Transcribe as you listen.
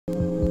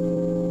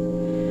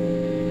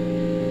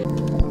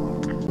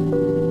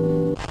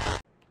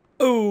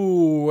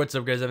What's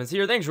up, guys? Evans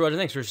here. Thanks for watching.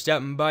 Thanks for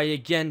stopping by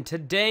again.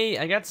 Today,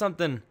 I got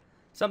something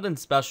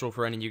special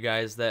for any of you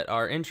guys that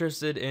are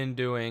interested in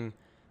doing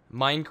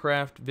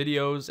Minecraft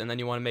videos, and then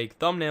you want to make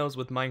thumbnails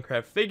with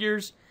Minecraft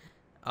figures.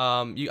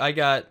 I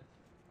got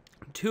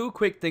two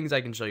quick things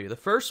I can show you. The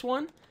first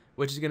one,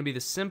 which is going to be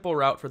the simple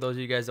route for those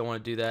of you guys that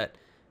want to do that.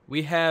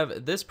 We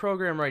have this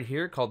program right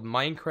here called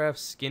Minecraft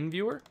Skin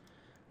Viewer,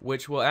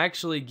 which will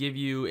actually give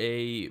you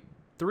a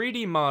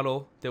 3D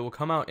model that will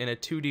come out in a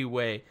 2D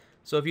way.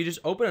 So if you just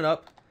open it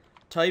up,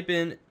 type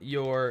in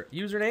your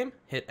username,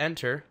 hit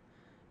enter,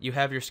 you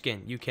have your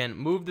skin. You can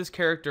move this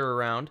character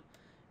around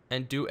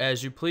and do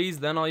as you please.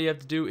 Then all you have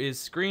to do is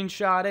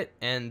screenshot it,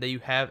 and then you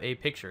have a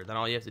picture. Then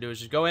all you have to do is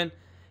just go in,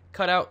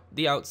 cut out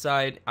the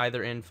outside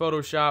either in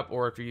Photoshop,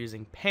 or if you're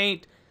using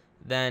Paint,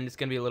 then it's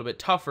going to be a little bit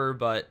tougher,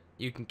 but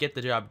you can get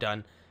the job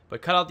done.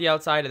 But cut out the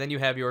outside, and then you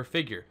have your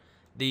figure.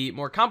 The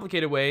more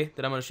complicated way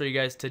that I'm going to show you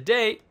guys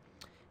today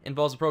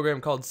involves a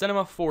program called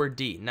Cinema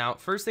 4D. Now,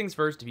 first things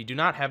first, if you do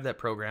not have that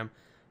program,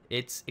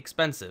 it's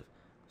expensive.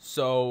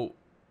 So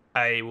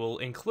I will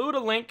include a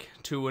link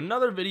to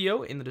another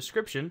video in the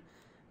description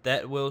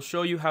that will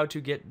show you how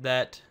to get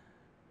that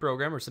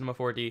program, or Cinema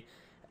 4D,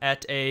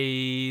 at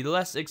a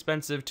less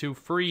expensive to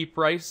free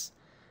price,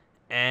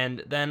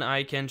 and then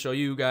I can show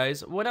you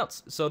guys what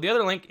else. So the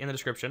other link in the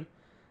description,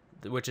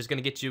 which is going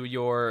to get you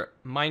your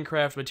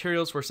Minecraft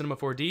materials for Cinema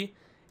 4D,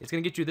 it's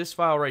going to get you this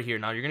file right here.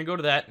 Now, you're going to go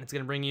to that, and it's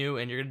going to bring you,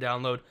 and you're going to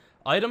download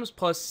items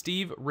plus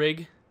Steve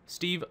Rig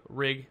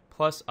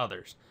plus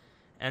others.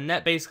 And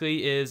that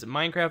basically is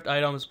Minecraft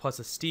items plus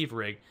a Steve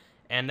Rig.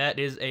 And that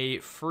is a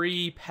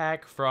free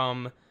pack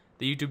from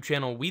the YouTube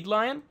channel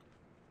Weedlion.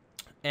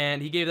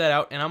 And he gave that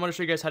out, and I'm going to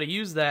show you guys how to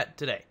use that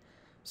today.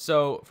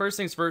 So, first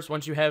things first,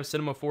 once you have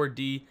Cinema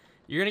 4D,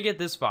 you're going to get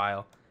this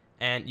file.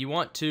 And you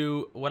want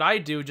to, what I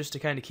do just to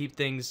kind of keep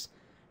things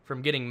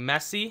from getting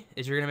messy,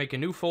 is you're going to make a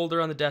new folder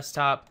on the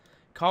desktop,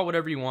 call it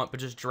whatever you want, but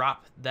just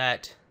drop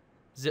that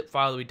zip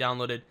file that we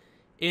downloaded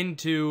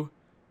into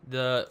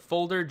the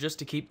folder just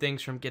to keep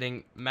things from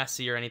getting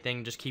messy or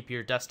anything. Just keep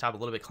your desktop a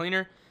little bit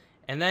cleaner.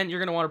 And then you're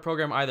going to want to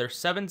program either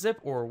 7-zip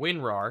or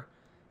WinRAR,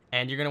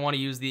 and you're going to want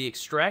to use the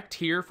extract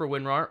here for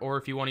WinRAR, or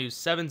if you want to use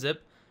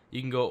 7-zip,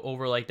 you can go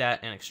over like that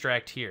and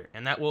extract here.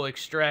 And that will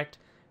extract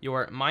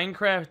your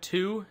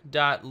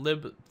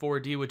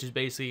Minecraft2.lib4d, which is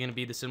basically going to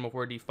be the Cinema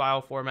 4D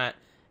file format,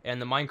 and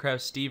the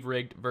Minecraft Steve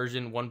Rigged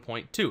version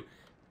 1.2.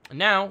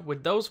 Now,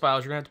 with those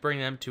files, you're going to have to bring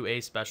them to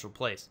a special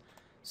place.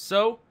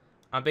 So,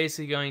 I'm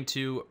basically going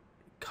to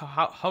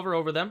hover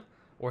over them,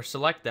 or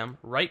select them,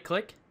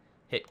 right-click,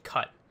 hit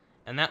cut.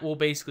 And that will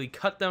basically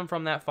cut them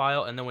from that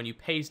file, and then when you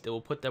paste, it will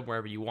put them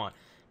wherever you want.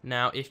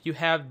 Now, if you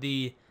have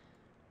the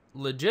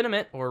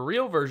legitimate or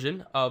real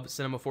version of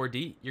Cinema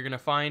 4D, you're going to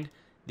find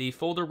the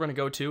folder we're going to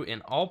go to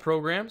in all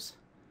programs.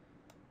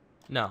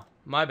 No,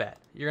 my bad.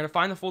 You're going to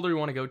find the folder you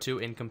want to go to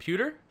in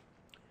Computer,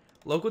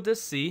 Local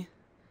Disk C,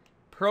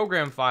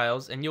 Program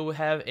Files, and you'll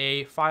have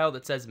a file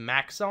that says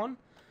Maxon,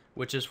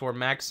 which is for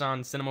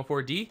Maxon Cinema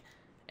 4D.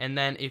 And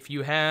then if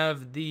you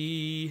have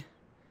the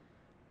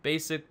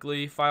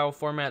basically file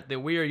format that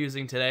we are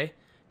using today,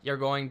 you're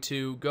going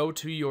to go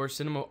to your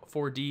Cinema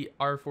 4D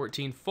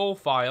R14 full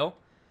file,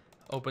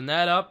 open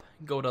that up,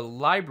 go to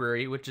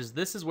Library, which is,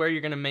 this is where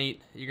you're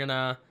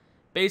gonna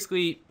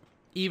basically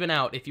even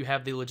out if you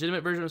have the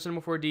legitimate version of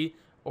Cinema 4D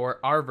or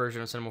our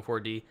version of Cinema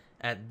 4D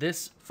at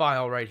this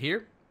file right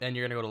here. And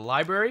you're gonna go to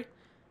Library,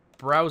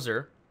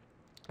 Browser,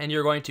 and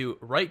you're going to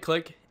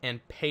right-click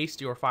and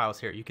paste your files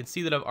here. You can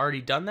see that I've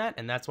already done that,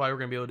 and that's why we're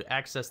gonna be able to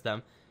access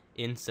them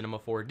in Cinema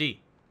 4D.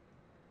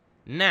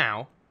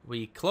 Now,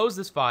 we close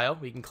this file.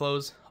 We can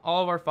close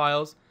all of our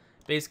files.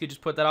 Basically,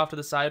 just put that off to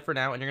the side for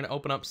now, and you're gonna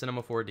open up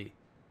Cinema 4D.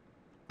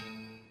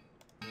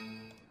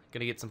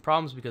 Gonna get some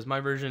problems because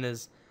my version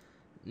is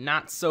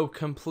not so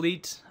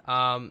complete.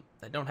 I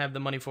don't have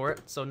the money for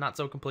it, so not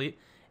so complete.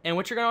 And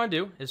what you're gonna want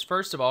to do is,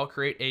 first of all,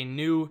 create a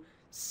new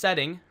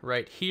setting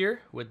right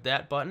here with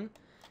that button.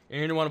 And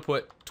you're gonna want to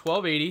put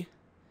 1280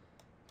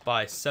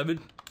 by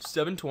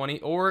 720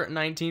 or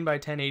 19 by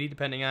 1080,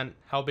 depending on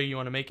how big you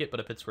want to make it.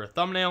 But if it's for a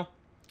thumbnail,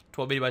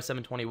 1280 by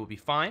 720 will be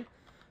fine.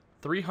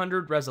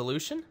 300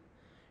 resolution.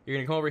 You're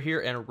gonna come over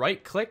here and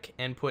right-click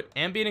and put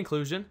ambient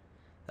occlusion.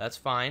 That's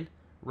fine.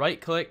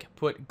 Right-click,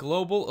 put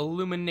global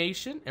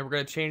illumination, and we're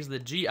going to change the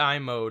GI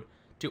mode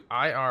to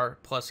IR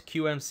plus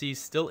QMC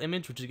still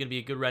image, which is going to be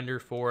a good render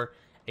for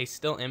a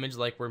still image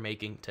like we're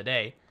making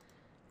today.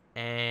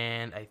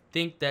 And I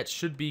think that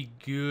should be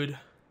good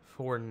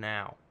for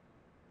now.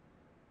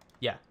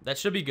 Yeah, that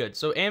should be good.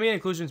 So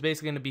ambient occlusion is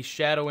basically going to be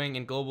shadowing,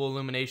 and global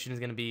illumination is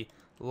going to be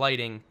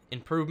lighting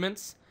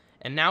improvements.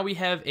 And now we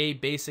have a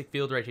basic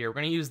field right here. We're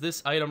going to use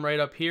this item right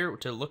up here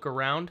to look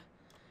around,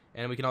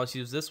 and we can also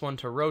use this one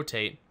to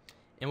rotate.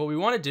 And what we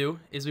want to do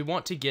is we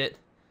want to get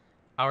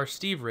our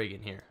Steve Rig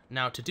in here.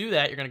 Now, to do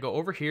that, you're going to go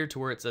over here to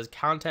where it says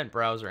Content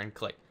Browser and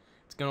click.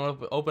 It's going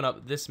to open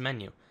up this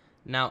menu.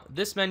 Now,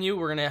 this menu,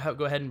 we're going to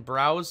go ahead and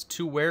browse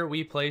to where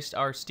we placed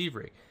our Steve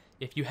Rig.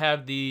 If you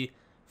have the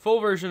full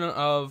version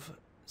of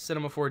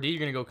Cinema 4D, you're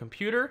going to go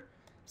Computer,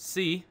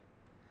 C,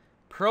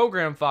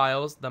 program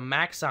files, the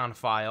Maxon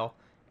file,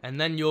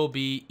 and then you'll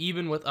be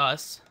even with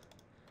us.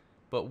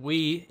 But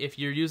if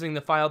you're using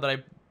the file that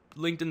I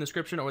linked in the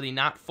description or the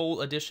not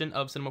full edition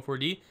of Cinema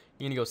 4D,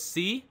 you're going to go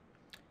C,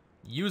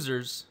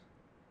 Users.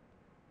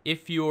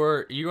 If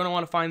you're going to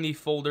want to find the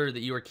folder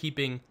that you are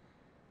keeping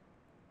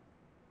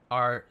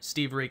our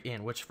Steve Rig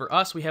in, which for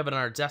us, we have it on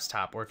our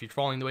desktop, or if you're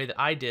following the way that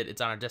I did, it's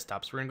on our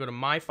desktop. So we're going to go to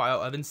My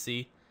File, Evan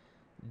C,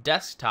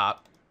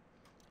 Desktop,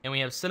 and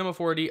we have Cinema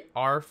 4D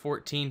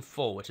R14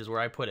 Full, which is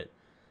where I put it.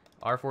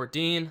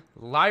 R14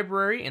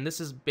 Library, and this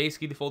is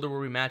basically the folder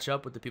where we match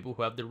up with the people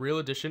who have the real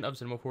edition of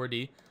Cinema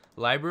 4D.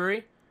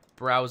 Library,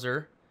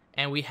 Browser,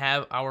 and we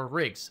have our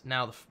rigs.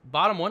 Now, the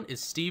bottom one is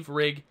Steve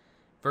Rig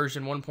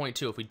version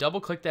 1.2. If we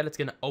double-click that, it's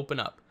going to open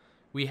up.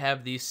 We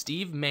have the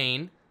Steve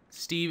Main,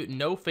 Steve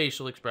No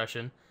Facial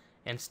Expression,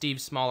 and Steve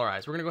Smaller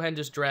Eyes. We're going to go ahead and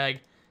just drag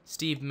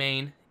Steve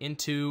Main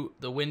into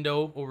the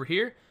window over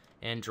here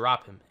and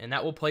drop him. And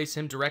that will place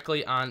him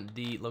directly on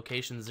the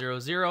location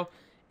 00.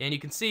 And you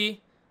can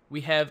see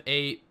we have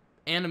a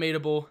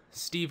animatable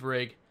Steve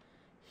Rig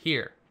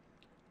here.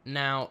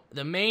 Now,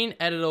 the main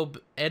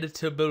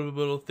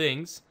editable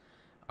things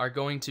are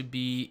going to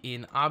be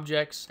in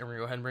Objects, and we're going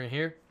to go ahead and bring it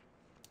here.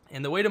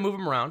 And the way to move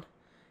them around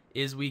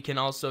is we can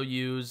also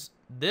use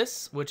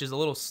this, which is a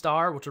little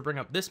star, which will bring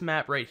up this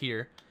map right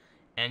here.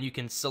 And you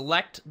can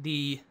select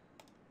the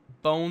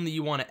bone that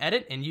you want to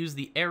edit and use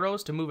the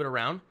arrows to move it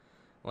around,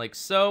 like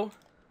so.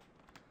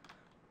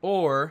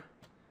 Or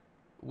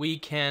we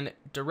can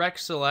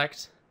direct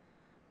select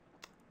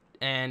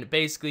and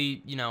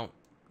basically, you know,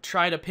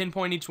 try to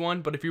pinpoint each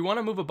one. But if you want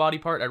to move a body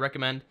part, I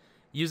recommend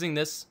using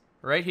this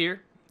right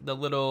here, the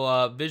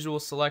little visual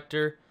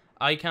selector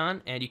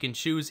icon, and you can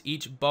choose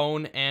each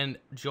bone and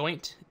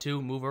joint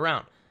to move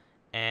around.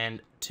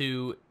 And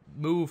to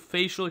move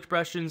facial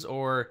expressions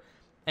or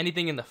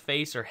anything in the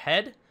face or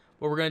head,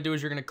 what we're going to do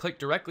is you're going to click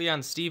directly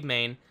on Steve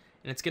Main,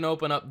 and it's going to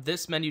open up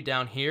this menu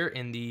down here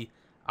in the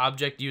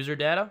Object User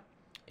Data.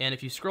 And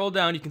if you scroll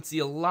down, you can see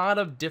a lot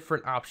of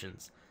different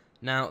options.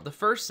 Now, the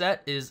first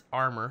set is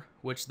armor,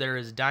 which there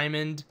is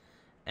diamond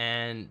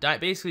and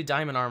basically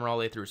diamond armor all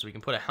the way through. So we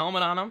can put a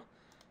helmet on them,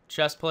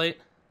 chest plate,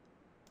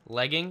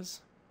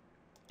 leggings,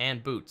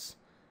 and boots,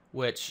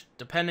 which,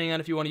 depending on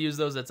if you want to use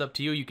those, that's up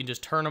to you. You can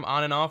just turn them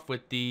on and off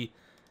with the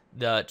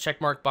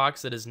checkmark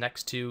box that is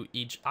next to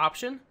each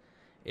option.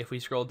 If we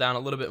scroll down a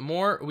little bit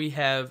more, we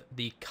have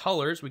the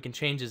colors. We can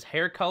change his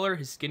hair color,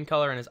 his skin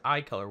color, and his eye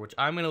color, which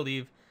I'm going to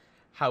leave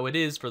how it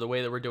is for the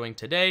way that we're doing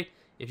today.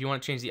 If you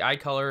want to change the eye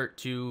color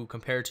to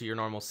compare to your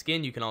normal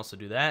skin, you can also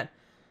do that.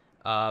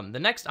 The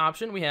next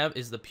option we have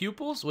is the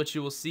pupils, which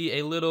you will see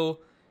a little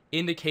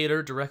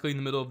indicator directly in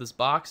the middle of this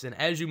box, and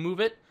as you move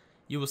it,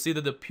 you will see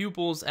that the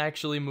pupils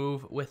actually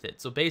move with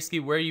it. So basically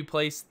where you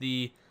place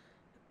the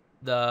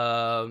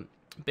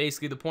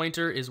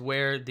pointer is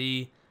where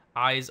the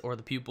eyes or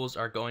the pupils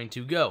are going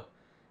to go.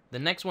 The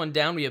next one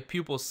down, we have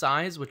pupil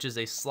size, which is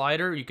a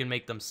slider. You can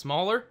make them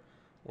smaller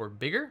or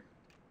bigger.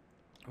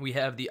 We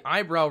have the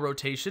eyebrow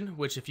rotation,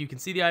 which if you can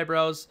see the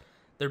eyebrows,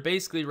 they're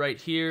basically right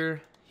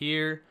here,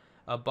 here,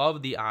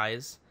 above the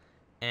eyes.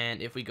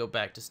 And if we go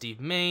back to Steve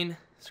Main,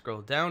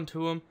 scroll down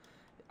to him,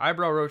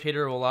 eyebrow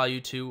rotator will allow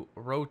you to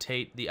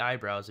rotate the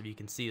eyebrows, if you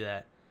can see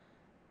that.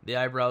 The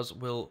eyebrows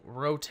will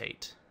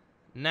rotate.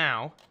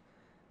 Now,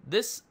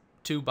 this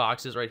two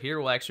boxes right here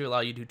will actually allow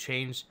you to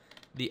change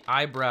the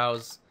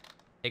eyebrows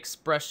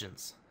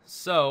expressions.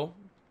 So,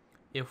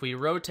 if we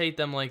rotate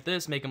them like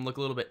this, make them look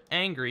a little bit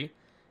angry,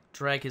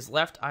 drag his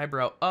left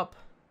eyebrow up,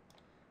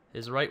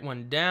 his right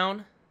one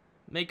down,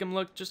 make him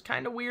look just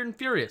kind of weird and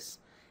furious.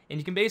 And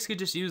you can basically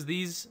just use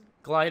these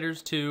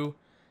gliders to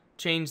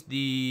change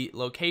the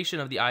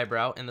location of the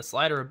eyebrow and the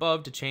slider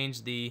above to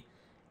change the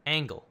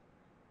angle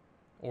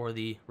or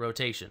the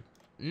rotation.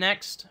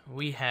 Next,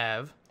 we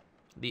have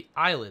the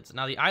eyelids.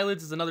 Now, the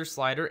eyelids is another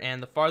slider,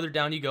 and the farther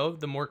down you go,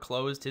 the more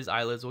closed his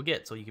eyelids will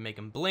get. So you can make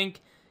him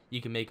blink,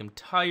 you can make him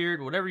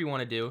tired, whatever you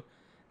want to do.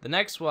 The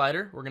next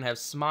slider, we're going to have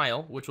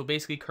smile, which will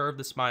basically curve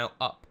the smile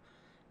up.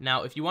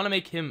 Now, if you want to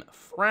make him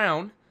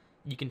frown,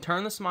 you can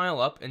turn the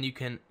smile up, and you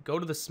can go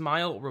to the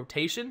smile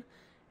rotation,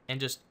 and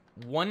just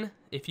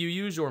if you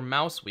use your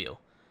mouse wheel,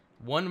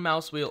 one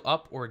mouse wheel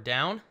up or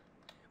down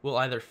will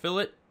either fill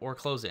it or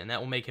close it, and that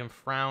will make him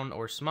frown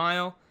or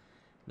smile.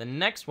 The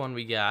next one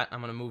we got, I'm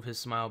going to move his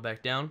smile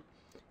back down,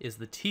 is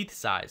the teeth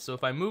size. So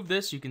if I move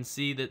this, you can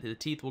see that the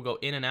teeth will go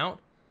in and out.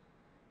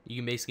 You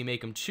can basically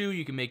make them chew,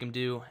 you can make them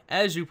do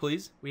as you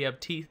please. We have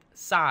teeth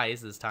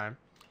size this time,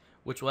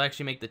 which will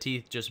actually make the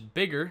teeth just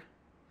bigger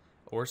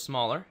or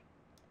smaller.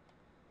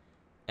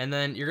 And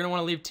then you're going to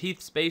want to leave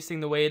teeth spacing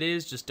the way it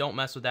is. Just don't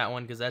mess with that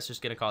one because that's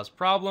just going to cause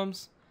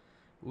problems.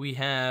 We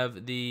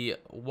have the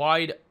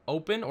wide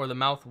open or the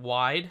mouth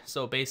wide.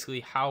 So basically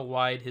how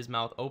wide his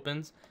mouth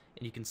opens.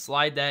 And you can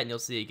slide that and you'll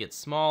see it gets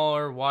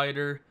smaller,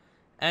 wider,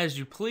 as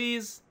you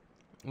please.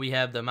 We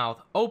have the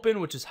mouth open,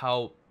 which is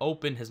how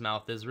open his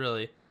mouth is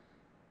really.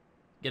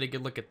 Get a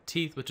good look at the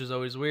teeth, which is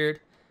always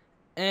weird.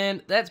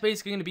 And that's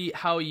basically going to be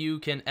how you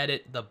can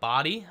edit the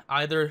body,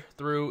 either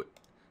through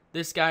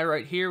this guy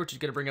right here, which is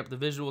going to bring up the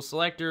visual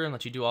selector and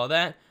let you do all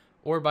that,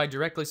 or by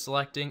directly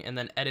selecting and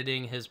then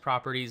editing his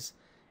properties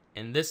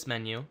in this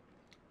menu.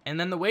 And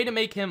then the way to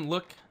make him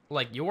look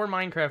like your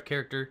Minecraft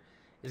character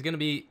is going to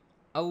be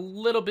a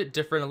little bit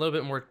different, a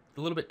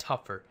little bit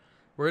tougher.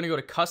 We're going to go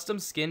to custom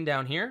skin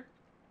down here,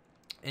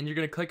 and you're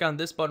going to click on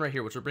this button right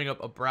here, which will bring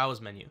up a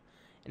browse menu.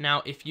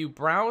 Now, if you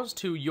browse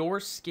to your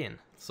skin,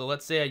 so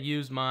let's say I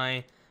use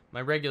my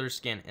regular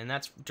skin, and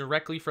that's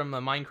directly from the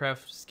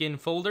Minecraft skin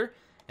folder,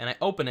 and I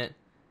open it,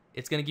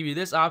 it's going to give you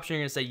this option.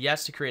 You're going to say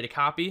yes to create a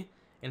copy,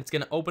 and it's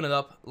going to open it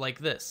up like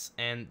this,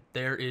 and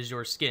there is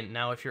your skin.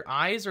 Now, if your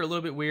eyes are a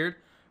little bit weird,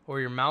 or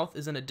your mouth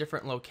is in a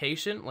different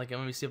location, like,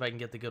 let me see if I can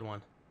get the good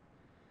one.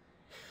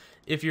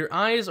 If your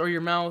eyes or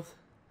your mouth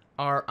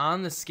are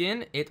on the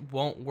skin, it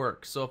won't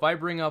work. So if I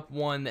bring up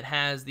one that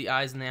has the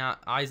eyes and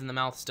the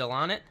mouth still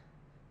on it,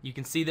 you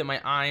can see that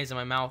my eyes and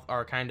my mouth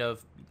are kind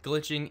of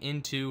glitching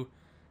into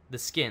the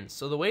skin.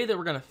 So the way that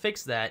we're going to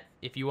fix that,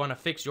 if you want to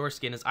fix your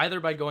skin, is either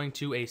by going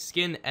to a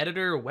skin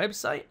editor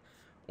website,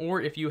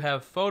 or if you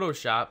have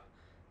Photoshop,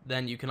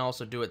 then you can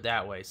also do it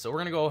that way. So we're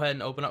going to go ahead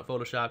and open up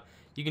Photoshop.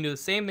 You can do the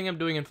same thing I'm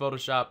doing in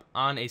Photoshop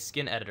on a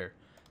skin editor,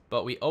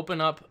 but we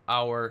open up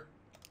our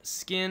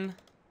skin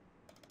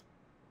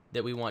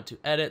that we want to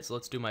edit. So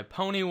let's do my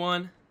pony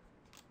one.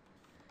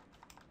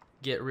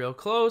 Get real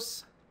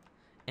close.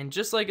 And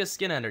just like a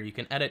skin editor, you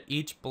can edit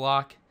each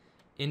block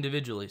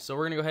individually. So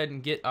we're going to go ahead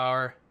and get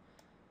our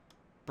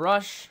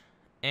brush,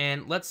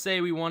 and let's say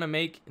we want to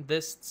make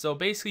this. So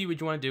basically what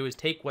you want to do is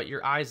take what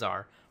your eyes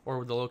are,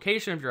 or the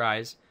location of your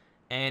eyes,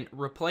 and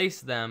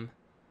replace them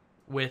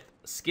with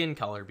skin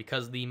color,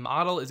 because the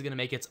model is going to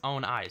make its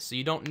own eyes. So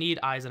you don't need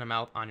eyes and a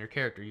mouth on your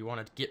character. You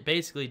want to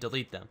basically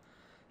delete them.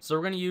 So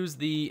we're going to use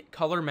the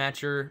color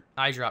matcher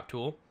eye drop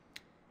tool.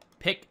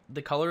 Pick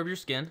the color of your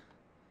skin,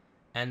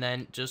 and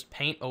then just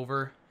paint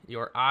over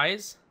your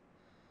eyes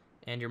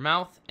and your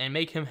mouth and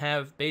make him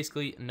have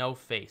basically no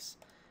face.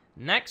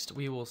 Next,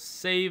 we will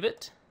save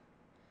it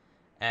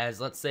as,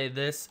 let's say,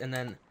 this, and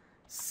then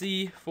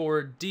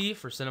C4D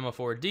for Cinema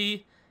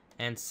 4D,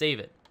 and save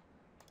it.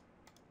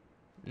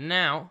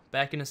 Now,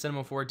 back into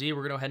Cinema 4D,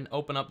 we're going to go ahead and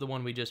open up the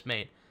one we just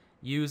made.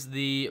 Use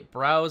the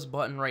browse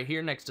button right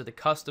here next to the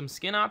custom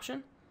skin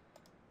option.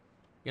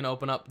 You're going to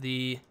open up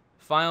the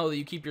file that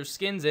you keep your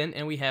skins in,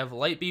 and we have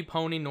Light B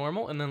Pony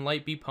Normal and then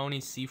Light B Pony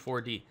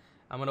C4D.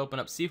 I'm going to open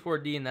up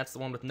C4D, and that's the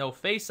one with no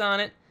face on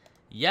it.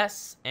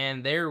 Yes,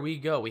 and there we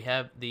go. We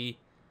have the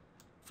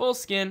full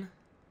skin.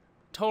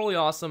 Totally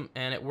awesome,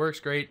 and it works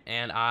great,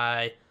 and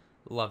I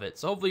love it.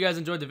 So hopefully you guys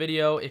enjoyed the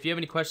video. If you have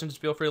any questions,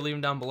 feel free to leave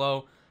them down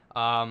below.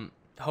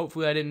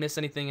 Hopefully I didn't miss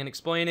anything in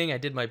explaining. I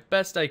did my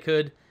best I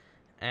could,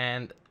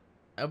 and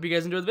I hope you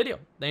guys enjoyed the video.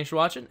 Thanks for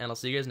watching, and I'll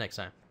see you guys next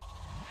time.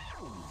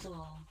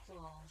 Full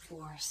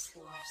force.